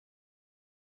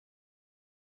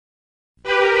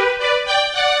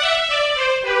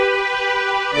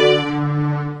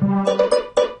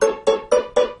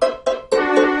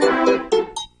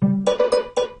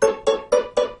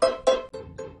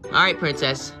Alright,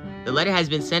 Princess. The letter has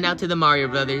been sent out to the Mario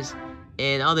Brothers,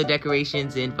 and all the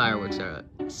decorations and fireworks are up.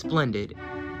 Splendid.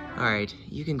 Alright,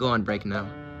 you can go on break now.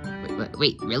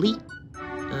 Wait, really?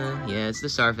 Yeah, it's the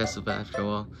Star Festival after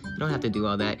all. You don't have to do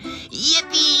all that.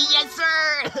 Yippee! Yes,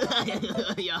 sir!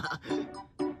 Yeah.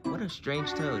 What a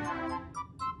strange toad.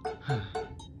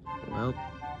 Well,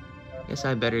 guess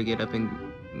I better get up and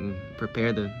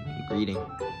prepare the greeting.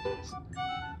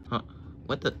 Huh?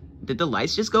 What the? Did the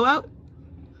lights just go out?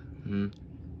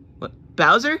 What?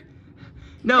 Bowser?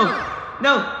 No!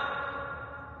 No!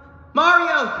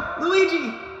 Mario!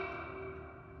 Luigi!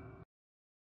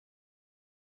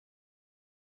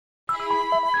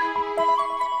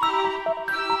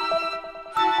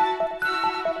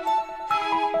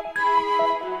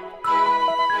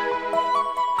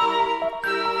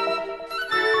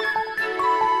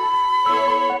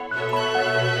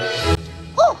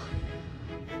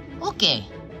 Okay,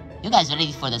 you guys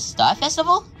ready for the Star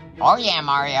Festival? Oh yeah,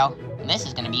 Mario. This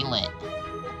is gonna be lit.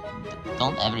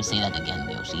 Don't ever say that again,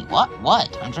 Yoshi.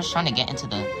 What? I'm just trying to get into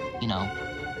the,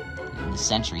 the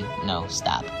century. No,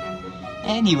 stop.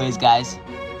 Anyways, guys,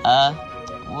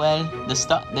 well, this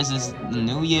is the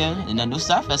new year and a new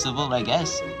Star Festival, I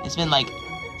guess. It's been like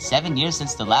 7 years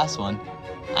since the last one.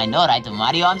 I know, right,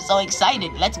 Mario? I'm so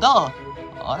excited. Let's go.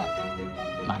 Alright.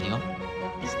 Mario,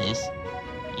 is this?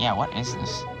 Yeah, what is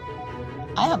this?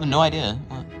 I have no idea.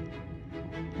 What?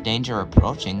 Danger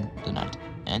approaching. Do not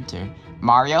enter.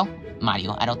 Mario,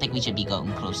 I don't think we should be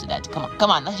going close to that. Come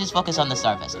on, let's just focus on the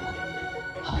Star Festival.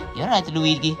 You're right,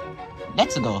 Luigi.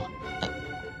 Let's go.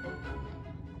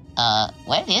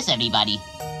 Where is everybody?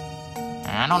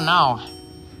 I don't know.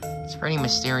 It's pretty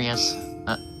mysterious.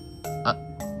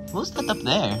 Who's that up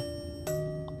there?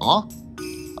 Oh,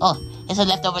 it's a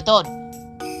leftover Toad.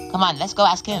 Come on, let's go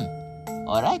ask him.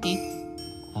 Alrighty.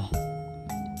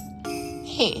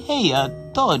 Hey,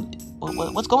 Toad,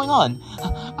 what's going on?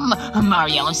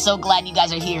 Mario, I'm so glad you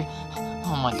guys are here.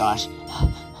 Oh my gosh.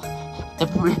 The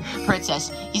princess,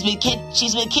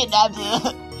 she's been kidnapped.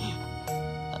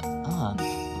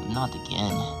 Not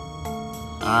again.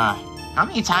 How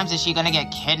many times is she gonna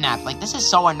get kidnapped? Like, this is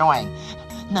so annoying.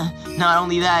 Not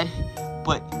only that,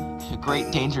 but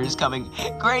great danger is coming.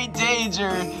 Great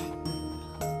danger!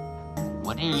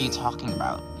 What are you talking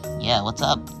about? Yeah, what's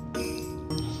up?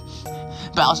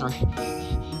 Bowser,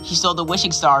 he stole the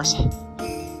wishing stars, and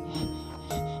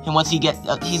once he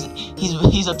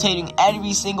he's obtaining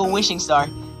every single wishing star,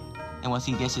 and once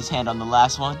he gets his hand on the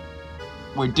last one,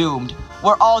 we're doomed.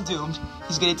 We're all doomed.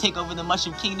 He's gonna take over the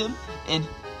Mushroom Kingdom, and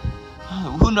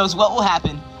who knows what will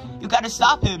happen. You gotta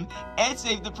stop him and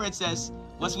save the princess.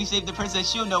 Once we save the princess,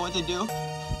 she'll know what to do.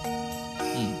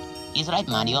 He's right,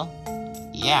 Mario.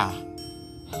 Yeah.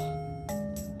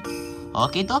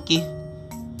 Okie dokie.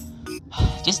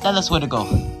 Just tell us where to go.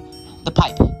 The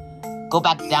pipe. Go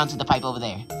back down to the pipe over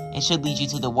there. It should lead you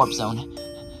to the warp zone.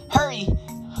 Hurry!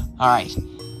 Alright.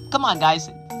 Come on, guys.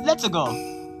 Let's go.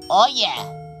 Oh, yeah.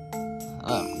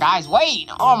 Guys, wait!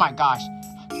 Oh, my gosh.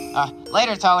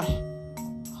 Later, Toad.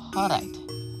 Alright.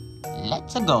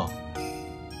 Let's go.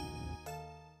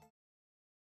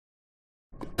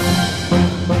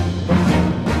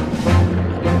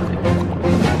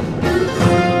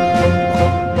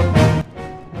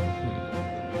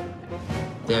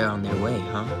 They're on their way,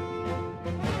 huh?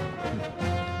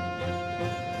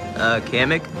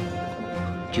 Kamek?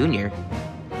 Junior?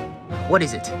 What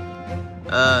is it?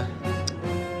 I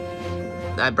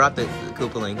brought the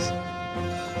Koopalings.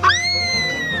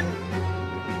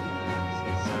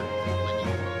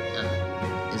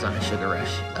 Is on a sugar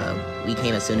rush. We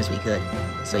came as soon as we could.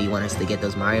 So you want us to get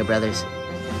those Mario Brothers?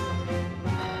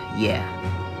 Yeah.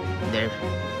 They're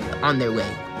on their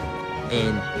way.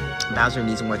 And Bowser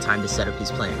needs more time to set up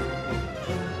his plan.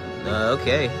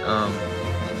 Okay,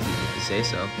 if you say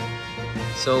so.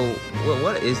 So,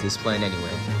 what is this plan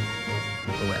anyway?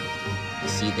 Well, you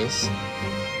see this?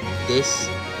 This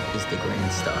is the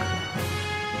Grand Star.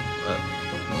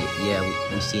 Yeah,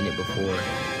 we've seen it before.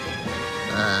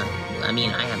 I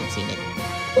mean, I haven't seen it.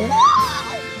 Wow!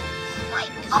 My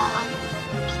God!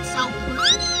 It's so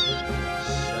pretty!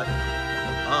 Shut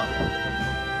up.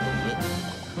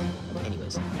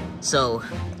 Anyways, so,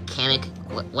 Kamek,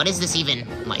 what is this even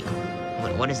like?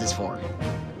 What is this for?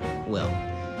 Well,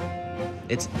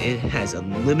 it has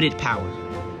unlimited power,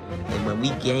 and when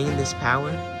we gain this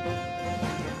power,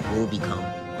 we'll become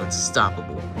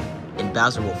unstoppable, and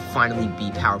Bowser will finally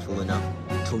be powerful enough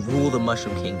to rule the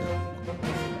Mushroom Kingdom.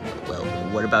 Well,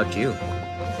 what about you?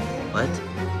 What?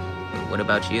 What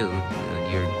about you?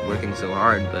 You're working so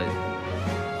hard, but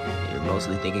you're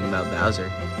mostly thinking about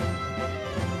Bowser.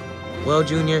 Well,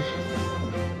 Junior,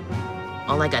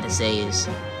 all I gotta say is,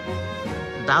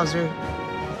 Bowser,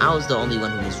 I was the only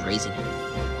one who was raising him.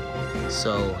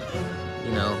 So,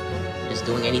 you know, just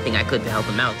doing anything I could to help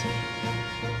him out.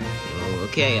 Oh,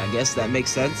 okay, I guess that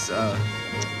makes sense.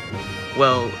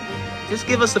 Well, just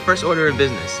give us the first order of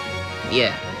business.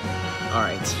 Yeah.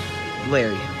 Alright,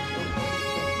 Larry.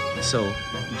 So,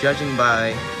 judging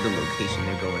by the location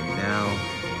they're going now,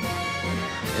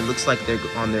 it looks like they're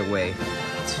on their way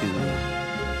to...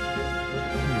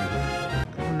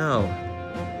 I don't know.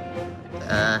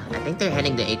 I think they're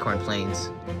heading to Acorn Plains.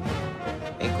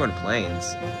 Acorn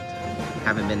Plains?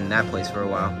 Haven't been in that place for a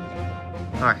while.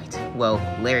 Alright, well,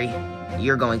 Larry,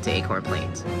 you're going to Acorn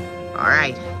Plains.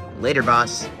 Alright, later,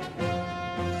 boss.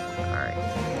 Alright,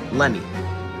 Lemmy.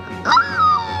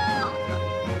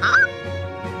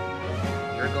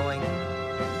 You're going...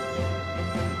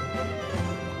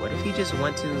 What if he just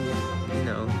went to, you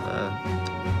know,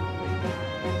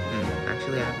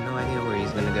 actually, I have no idea where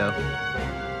he's gonna go.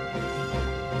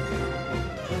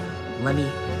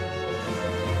 Lemmy,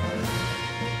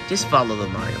 just follow the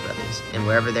Mario Brothers, and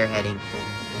wherever they're heading,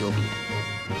 you'll be there.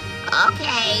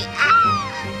 Okay.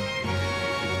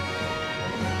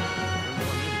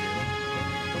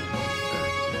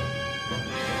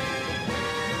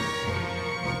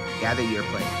 Gather your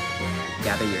plane.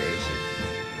 Gather your airship.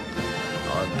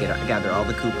 Gather all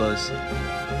the Koopas,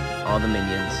 all the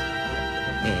minions,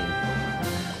 and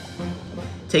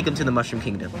take them to the Mushroom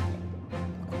Kingdom.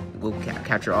 We'll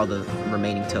capture all the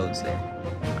remaining Toads there.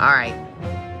 Alright.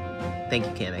 Thank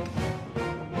you, Kamek.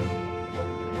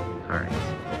 Alright.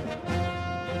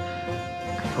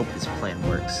 I hope this plan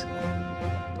works.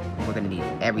 We're gonna need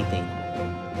everything,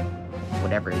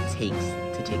 whatever it takes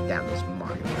to take down those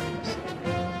Mario Brothers.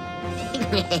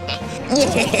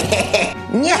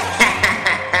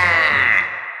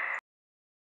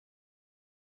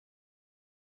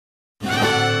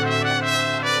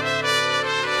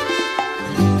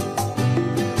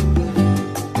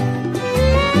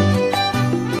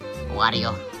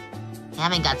 Wario,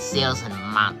 haven't got sales in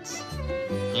months.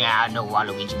 Yeah, I know,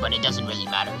 Waluigi, but it doesn't really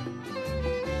matter.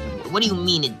 What do you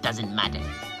mean it doesn't matter?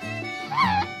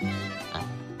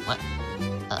 What?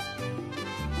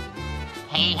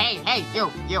 Hey,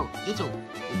 you two.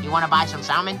 You wanna buy some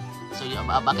salmon? So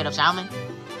a bucket of salmon?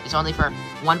 It's only for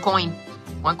 1 coin.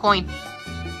 1 coin.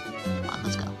 Come on,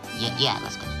 let's go. Yeah,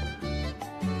 let's go.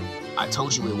 I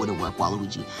told you it wouldn't work,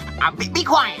 Waluigi. Be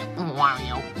quiet,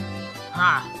 Wario.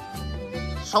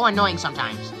 So annoying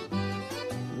sometimes.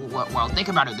 Well, think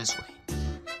about it this way,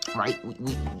 right?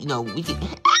 We can...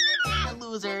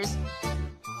 Losers.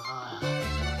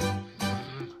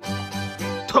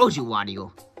 Told you,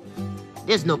 Wario.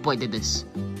 There's no point in this.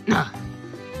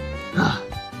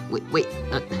 Wait.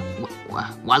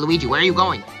 Waluigi, where are you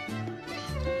going?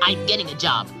 I'm getting a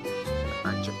job.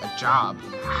 A job?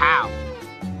 How?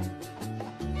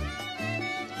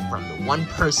 From the one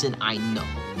person I know.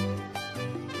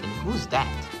 And who's that?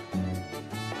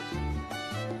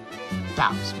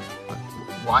 Bowser.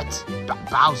 What?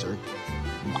 Bowser?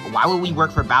 Why would we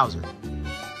work for Bowser?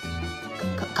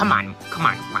 Come on,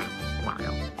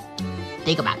 Mario.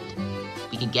 Think about it.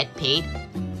 We can get paid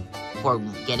for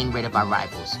getting rid of our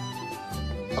rivals.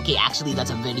 Okay, actually,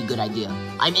 that's a very good idea.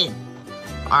 I'm in.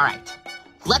 Alright,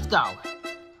 let's go.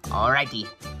 Alrighty,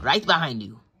 right behind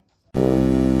you.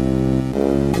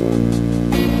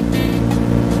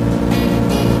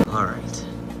 Alright.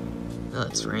 Oh,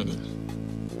 it's raining.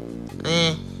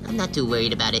 I'm not too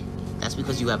worried about it. That's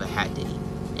because you have a hat, Diddy.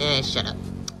 Shut up.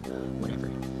 Whatever.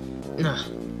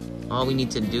 All we need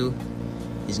to do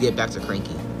is get back to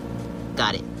Cranky.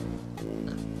 Got it.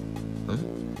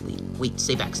 Wait,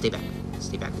 stay back. Stay back, Diddy.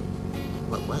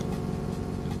 What?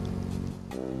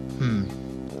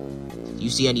 You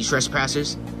see any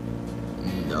trespassers?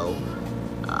 No.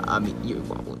 I mean,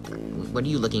 what are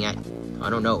you looking at? I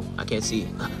don't know. I can't see.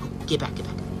 Get back.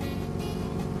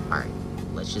 Alright,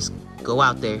 let's just go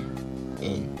out there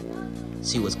and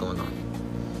see what's going on.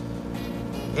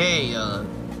 Hey,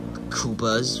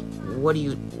 Koopas, what are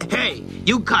you... Hey,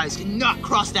 you guys cannot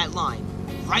cross that line.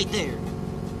 Right there.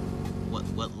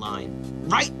 What line?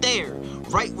 Right there.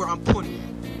 Right where I'm pointing at.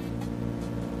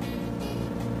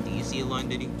 Do you see a line,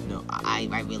 Diddy? No,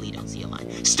 I really don't see a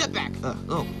line. Step back.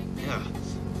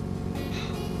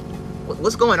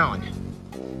 What's going on?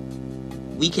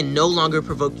 We can no longer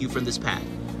provoke you from this path.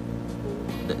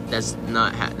 That's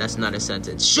not a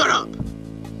sentence. Shut up!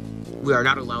 We are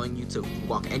not allowing you to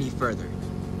walk any further.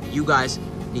 You guys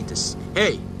need to...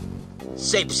 Hey!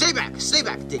 Stay back!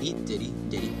 Diddy.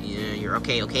 Yeah, you're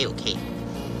okay.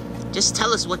 Just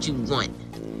tell us what you want.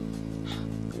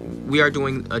 We are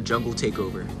doing a jungle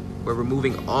takeover. We're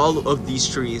removing all of these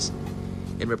trees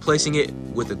and replacing it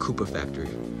with a Koopa factory.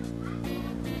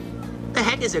 The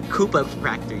heck is a Koopa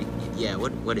factory? Yeah,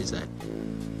 what is that?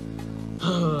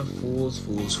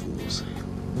 Fools.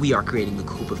 We are creating the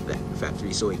Koopa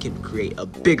factory so it can create a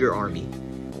bigger army.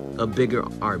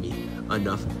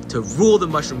 Enough to rule the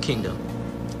Mushroom Kingdom.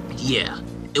 Yeah,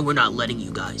 and we're not letting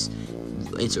you guys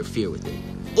interfere with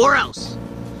it. Or else!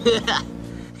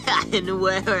 And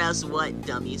where else what,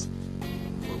 dummies?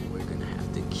 Well, we're gonna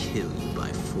have to kill you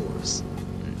by force.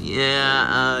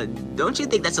 Yeah, don't you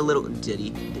think that's a little...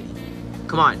 Diddy.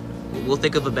 Come on, we'll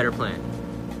think of a better plan.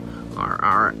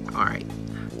 Alright.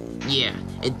 Yeah,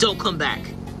 and don't come back,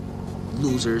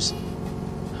 losers.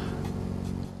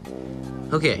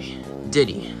 Okay,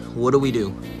 Diddy, what do we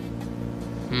do?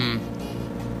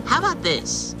 How about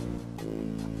this?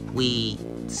 We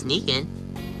sneak in,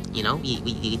 you know,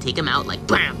 we take him out like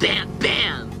bam, bam,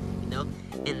 bam, you know,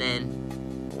 and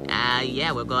then,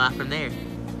 yeah, we'll go out from there.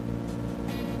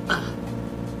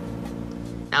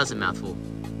 That was a mouthful.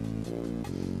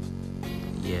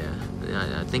 Yeah,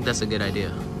 I think that's a good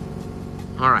idea.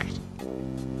 Alright.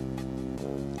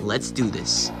 Let's do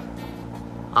this.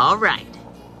 Alright.